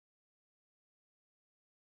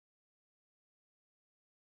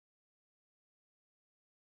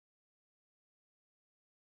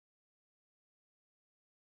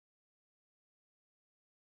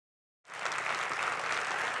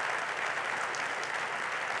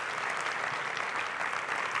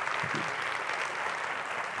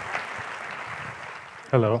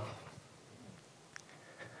Hello.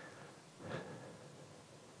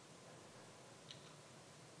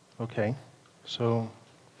 Okay, so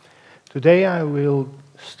today I will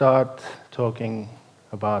start talking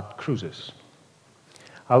about cruises.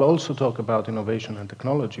 I'll also talk about innovation and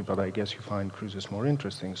technology, but I guess you find cruises more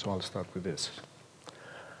interesting, so I'll start with this.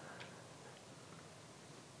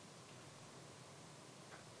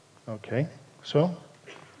 Okay, so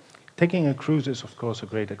taking a cruise is, of course, a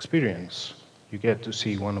great experience. You get to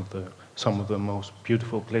see some of the most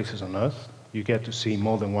beautiful places on Earth. You get to see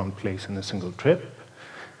more than one place in a single trip.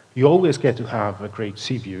 You always get to have a great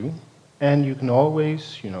sea view, and you can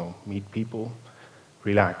always, meet people,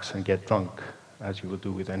 relax, and get drunk, as you would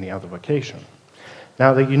do with any other vacation.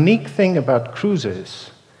 Now, the unique thing about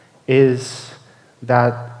cruises is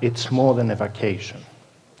that it's more than a vacation.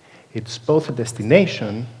 It's both a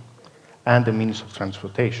destination and a means of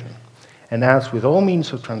transportation. And as with all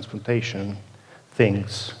means of transportation,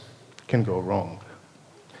 things can go wrong.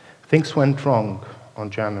 Things went wrong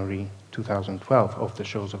on January 2012 off the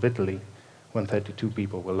shores of Italy when 32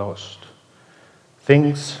 people were lost.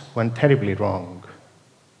 Things went terribly wrong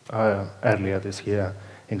earlier this year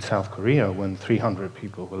in South Korea when 300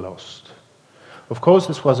 people were lost. Of course,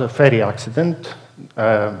 this was a ferry accident,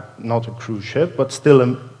 not a cruise ship, but still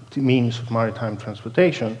a means of maritime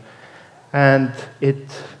transportation, and it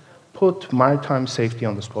put maritime safety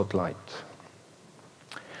on the spotlight.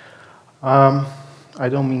 I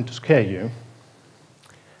don't mean to scare you.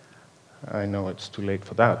 I know it's too late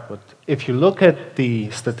for that, but if you look at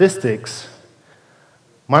the statistics,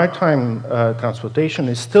 maritime transportation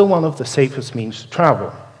is still one of the safest means to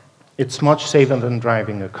travel. It's much safer than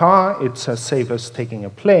driving a car. It's as safe as taking a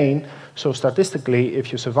plane. So statistically,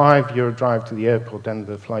 if you survive your drive to the airport and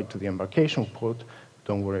the flight to the embarkation port,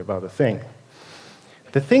 don't worry about a thing.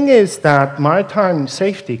 The thing is that maritime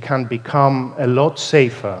safety can become a lot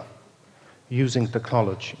safer using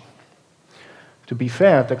technology. To be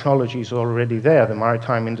fair, technology is already there. The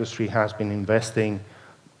maritime industry has been investing,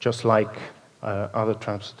 just like other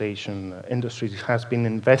transportation industries, has been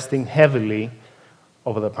investing heavily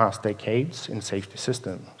over the past decades in safety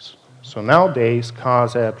systems. So nowadays,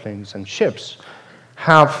 cars, airplanes, and ships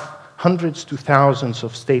have hundreds to thousands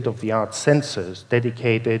of state-of-the-art sensors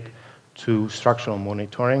dedicated to structural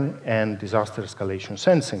monitoring and disaster escalation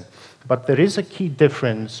sensing. But there is a key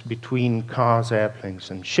difference between cars,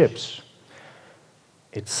 airplanes, and ships.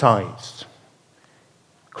 It's size.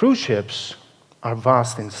 Cruise ships are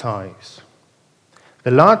vast in size.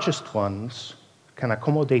 The largest ones can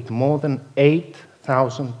accommodate more than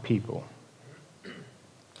 8,000 people.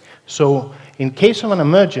 So in case of an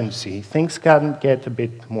emergency, things can get a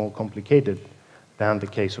bit more complicated than the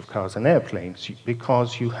case of cars and airplanes,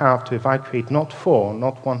 because you have to evacuate not 4,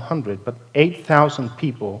 not 100, but 8,000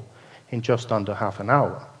 people in just under half an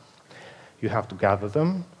hour. You have to gather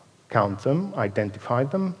them, count them, identify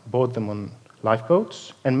them, board them on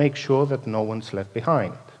lifeboats, and make sure that no one's left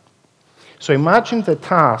behind. So imagine the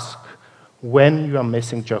task when you are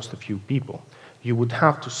missing just a few people. You would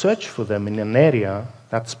have to search for them in an area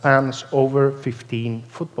that spans over 15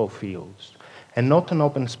 football fields, and not an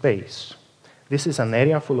open space. This is an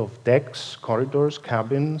area full of decks, corridors,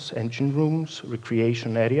 cabins, engine rooms,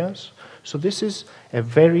 recreation areas. So this is a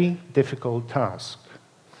very difficult task.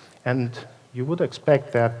 And you would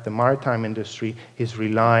expect that the maritime industry is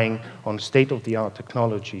relying on state-of-the-art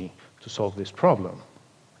technology to solve this problem.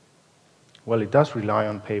 Well, it does rely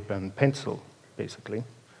on paper and pencil, basically.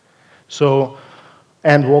 So,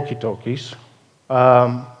 and walkie-talkies.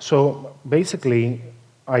 So basically,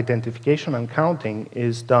 identification and counting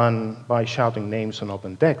is done by shouting names on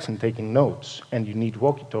open decks and taking notes. And you need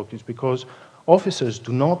walkie-talkies because officers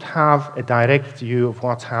do not have a direct view of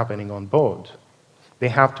what's happening on board. They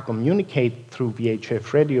have to communicate through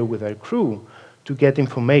VHF radio with their crew to get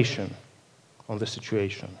information on the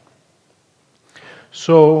situation.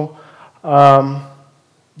 So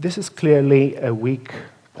this is clearly a weak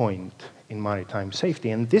point in maritime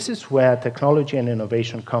safety, and this is where technology and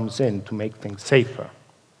innovation comes in to make things safer.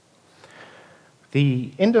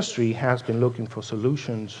 The industry has been looking for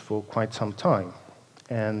solutions for quite some time,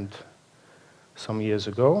 and some years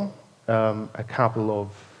ago, a couple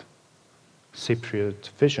of Cypriot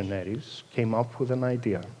visionaries came up with an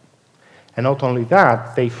idea. And not only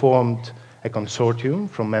that, they formed a consortium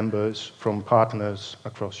from members from partners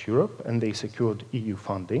across Europe, and they secured EU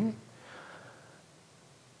funding.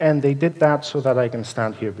 And they did that so that I can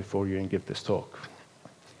stand here before you and give this talk.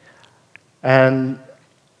 And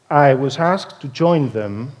I was asked to join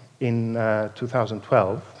them in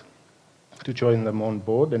 2012, to join them on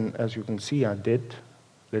board, and as you can see, I did,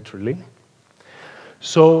 literally.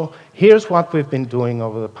 So here's what we've been doing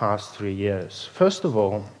over the past 3 years. First of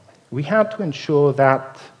all, we had to ensure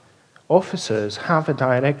that officers have a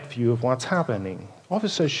direct view of what's happening.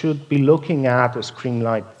 Officers should be looking at a screen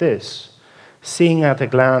like this, seeing at a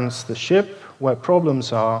glance the ship, where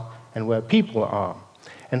problems are, and where people are.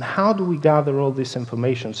 And how do we gather all this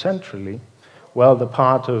information centrally? Well, the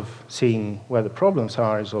part of seeing where the problems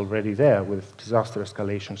are is already there with disaster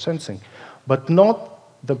escalation sensing, but not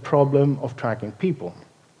the problem of tracking people.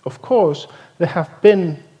 Of course, there have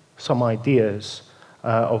been some ideas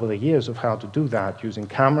over the years of how to do that, using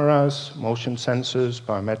cameras, motion sensors,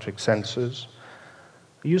 biometric sensors.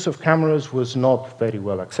 The use of cameras was not very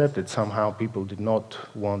well accepted. Somehow people did not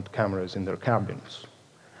want cameras in their cabins.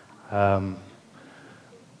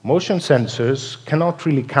 Motion sensors cannot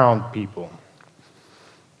really count people.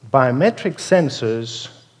 Biometric sensors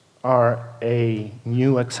are a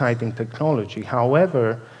new exciting technology.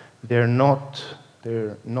 However, they're not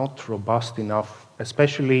robust enough,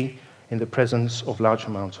 especially in the presence of large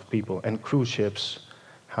amounts of people, and cruise ships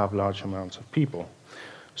have large amounts of people.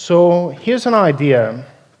 So here's an idea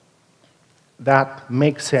that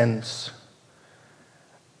makes sense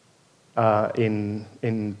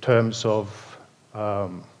in terms of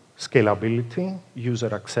scalability,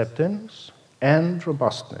 user acceptance, and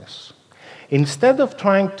robustness. Instead of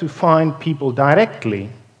trying to find people directly,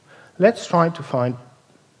 let's try to find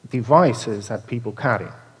devices that people carry.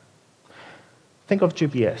 Think of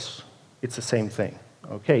GPS. It's the same thing.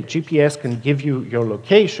 Okay, GPS can give you your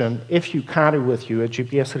location if you carry with you a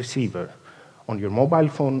GPS receiver on your mobile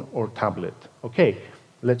phone or tablet. Okay,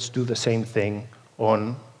 let's do the same thing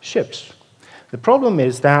on ships. The problem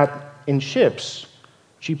is that in ships,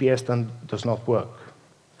 GPS does not work.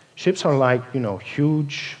 Ships are like,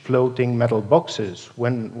 huge floating metal boxes.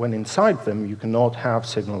 When inside them, you cannot have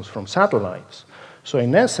signals from satellites. So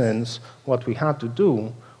in essence, what we had to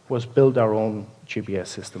do was build our own GPS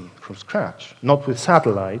system from scratch, not with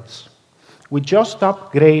satellites. We just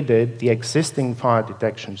upgraded the existing fire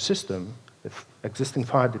detection system, the existing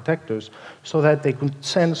fire detectors, so that they could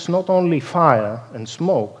sense not only fire and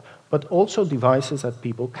smoke, but also devices that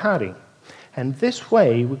people carry. And this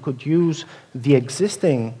way, we could use the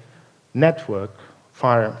existing network,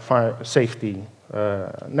 fire safety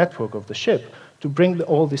network of the ship, to bring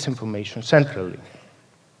all this information centrally.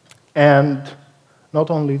 And not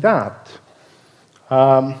only that,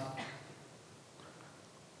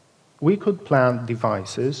 we could plant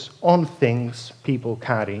devices on things people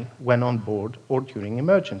carry when on board or during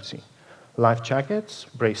emergency. Life jackets,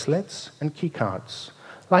 bracelets, and key cards.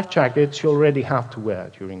 Life jackets you already have to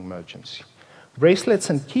wear during emergency. Bracelets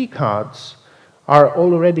and key cards are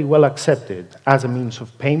already well accepted as a means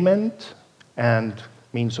of payment and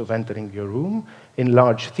means of entering your room in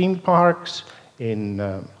large theme parks, in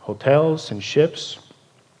hotels, in ships.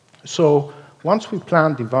 So once we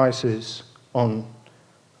plant devices on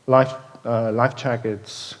life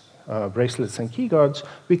jackets, bracelets, and key cards,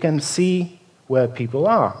 we can see where people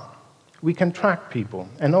are. We can track people.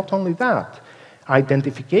 And not only that,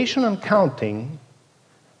 identification and counting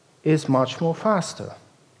is much more faster.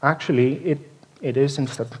 Actually, it is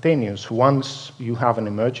instantaneous. Once you have an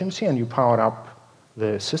emergency and you power up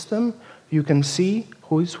the system, you can see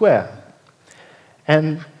who is where.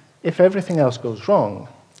 And if everything else goes wrong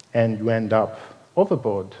and you end up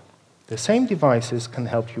overboard, the same devices can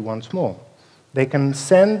help you once more. They can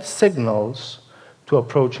send signals to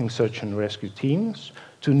approaching search and rescue teams,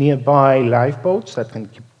 to nearby lifeboats that can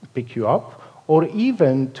pick you up, or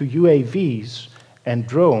even to UAVs and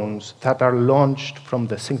drones that are launched from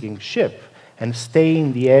the sinking ship and stay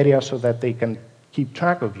in the area so that they can keep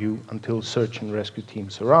track of you until search and rescue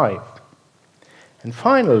teams arrive. And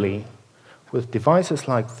finally, with devices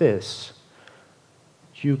like this,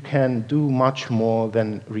 you can do much more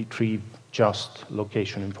than retrieve just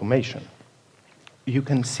location information. You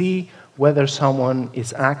can see whether someone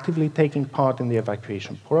is actively taking part in the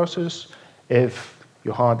evacuation process, if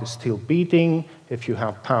your heart is still beating, if you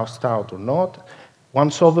have passed out or not.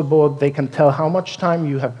 Once overboard, they can tell how much time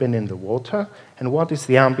you have been in the water and what is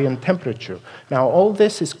the ambient temperature. Now, all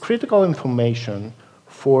this is critical information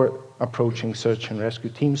for approaching search and rescue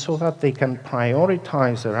teams so that they can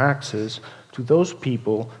prioritize their access to those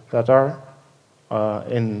people that are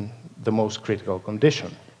in the most critical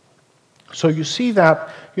condition. So you see that,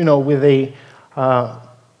 with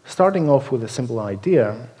starting off with a simple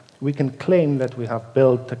idea, we can claim that we have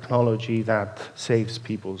built technology that saves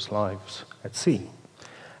people's lives at sea.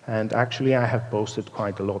 And actually, I have boasted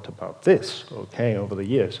quite a lot about this, over the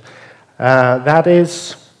years. That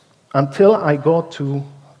is, until I got to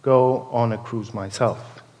go on a cruise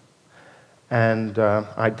myself. And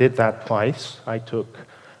I did that twice. I took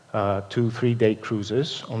 2 3-day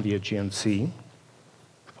cruises on the Aegean Sea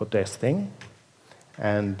for testing.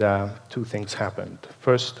 And 2 things happened.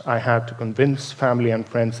 First, I had to convince family and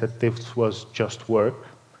friends that this was just work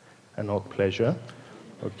and not pleasure.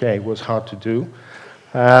 Okay, it was hard to do.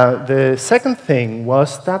 The second thing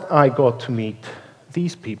was that I got to meet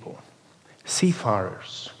these people,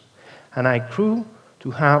 seafarers. And I grew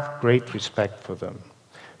to have great respect for them,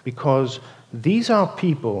 because these are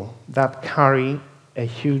people that carry a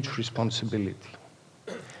huge responsibility.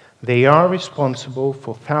 They are responsible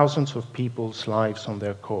for thousands of people's lives on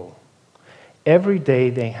their call. Every day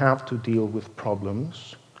they have to deal with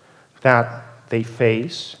problems that they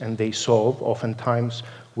face and they solve, oftentimes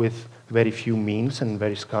with very few means and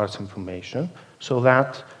very scarce information, so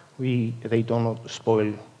that they do not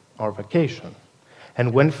spoil our vacation.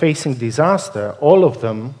 And when facing disaster, all of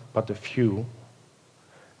them, but a few,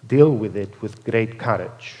 deal with it with great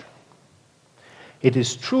courage. It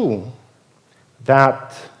is true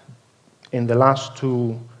that in the last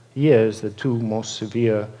 2 years, the 2 most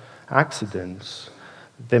severe accidents,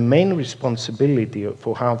 the main responsibility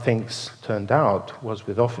for how things turned out was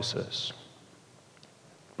with officers.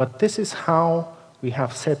 But this is how we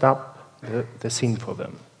have set up the scene for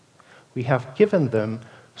them. We have given them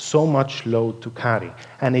so much load to carry,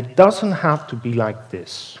 and it doesn't have to be like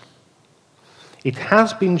this. It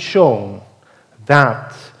has been shown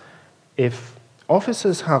that if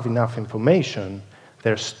officers have enough information,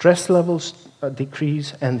 their stress levels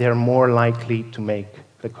decrease, and they're more likely to take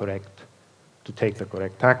the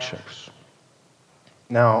correct actions.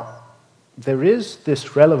 Now, there is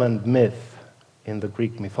this relevant myth in the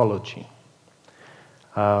Greek mythology.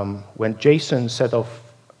 When Jason set off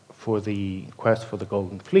for the quest for the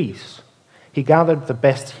Golden Fleece, he gathered the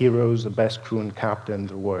best heroes, the best crew and captain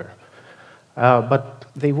there were. But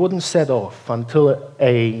they wouldn't set off until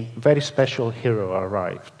a very special hero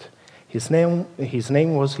arrived. His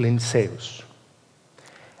name was Linceus.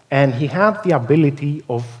 And he had the ability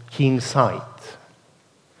of keen sight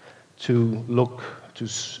to look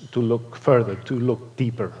further, to look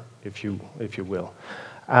deeper, if you will.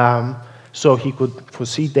 So he could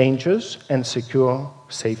foresee dangers and secure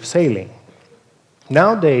safe sailing.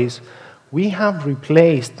 Nowadays, we have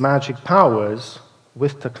replaced magic powers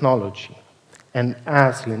with technology. And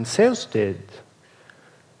as Linceus did,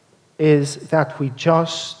 is that we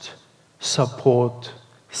just support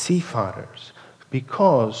seafarers,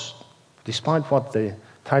 because despite what the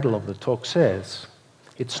title of the talk says,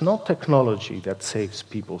 it's not technology that saves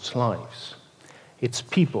people's lives. It's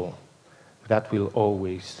people that will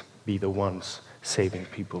always be the ones saving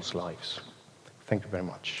people's lives. Thank you very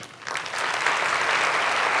much.